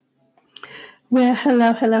Well,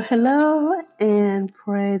 hello, hello, hello, and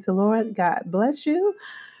praise the Lord. God bless you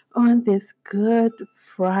on this good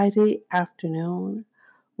Friday afternoon.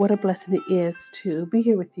 What a blessing it is to be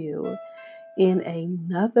here with you in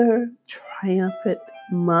another triumphant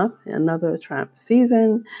month, another triumphant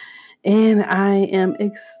season. And I am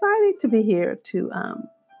excited to be here to,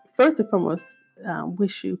 first and foremost,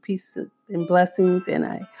 wish you peace and blessings. And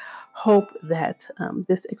I hope that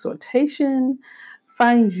this exhortation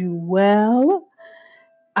finds you well.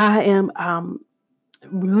 I am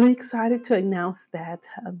really excited to announce that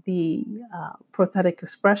the prophetic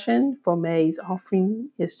expression for May's offering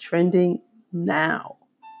is trending now.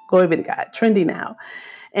 Glory be to God, trending now.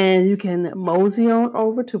 And you can mosey on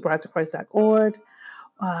over to bridesofchrist.org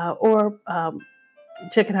or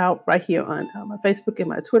check it out right here on my Facebook and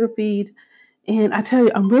my Twitter feed. And I tell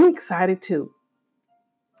you, I'm really excited to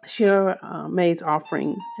share May's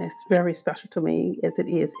offering. It's very special to me as it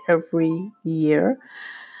is every year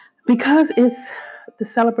because it's the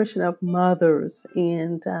celebration of mothers,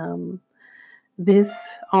 and this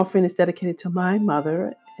offering is dedicated to my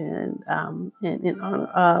mother, and in honor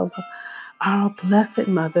of our blessed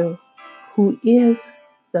mother, who is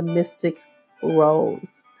the mystic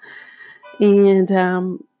Rose. And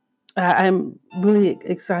I'm really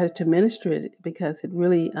excited to minister it because it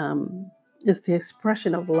really is the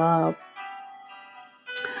expression of love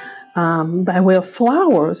by way of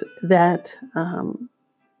flowers that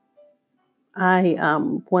I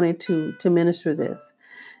wanted to minister this.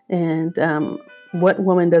 And what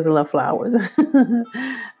woman doesn't love flowers?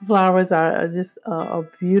 Flowers are just a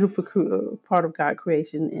beautiful part of God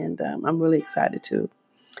creation, and I'm really excited to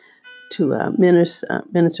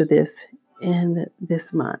minister this in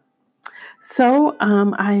this month. So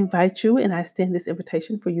I invite you, and I extend this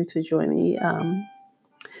invitation for you to join me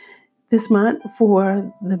this month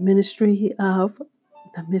for the ministry of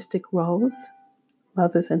the Mystic Rose,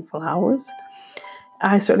 Mothers and Flowers.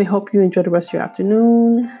 I certainly hope you enjoy the rest of your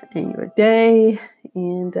afternoon and your day.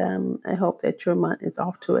 And I hope that your month is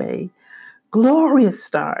off to a glorious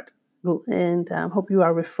start. And hope you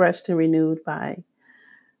are refreshed and renewed by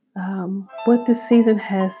what this season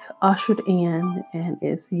has ushered in and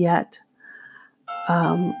is yet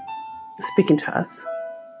um, speaking to us.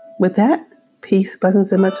 With that, peace,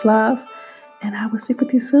 blessings, and much love. And I will speak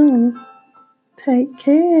with you soon. Take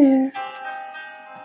care.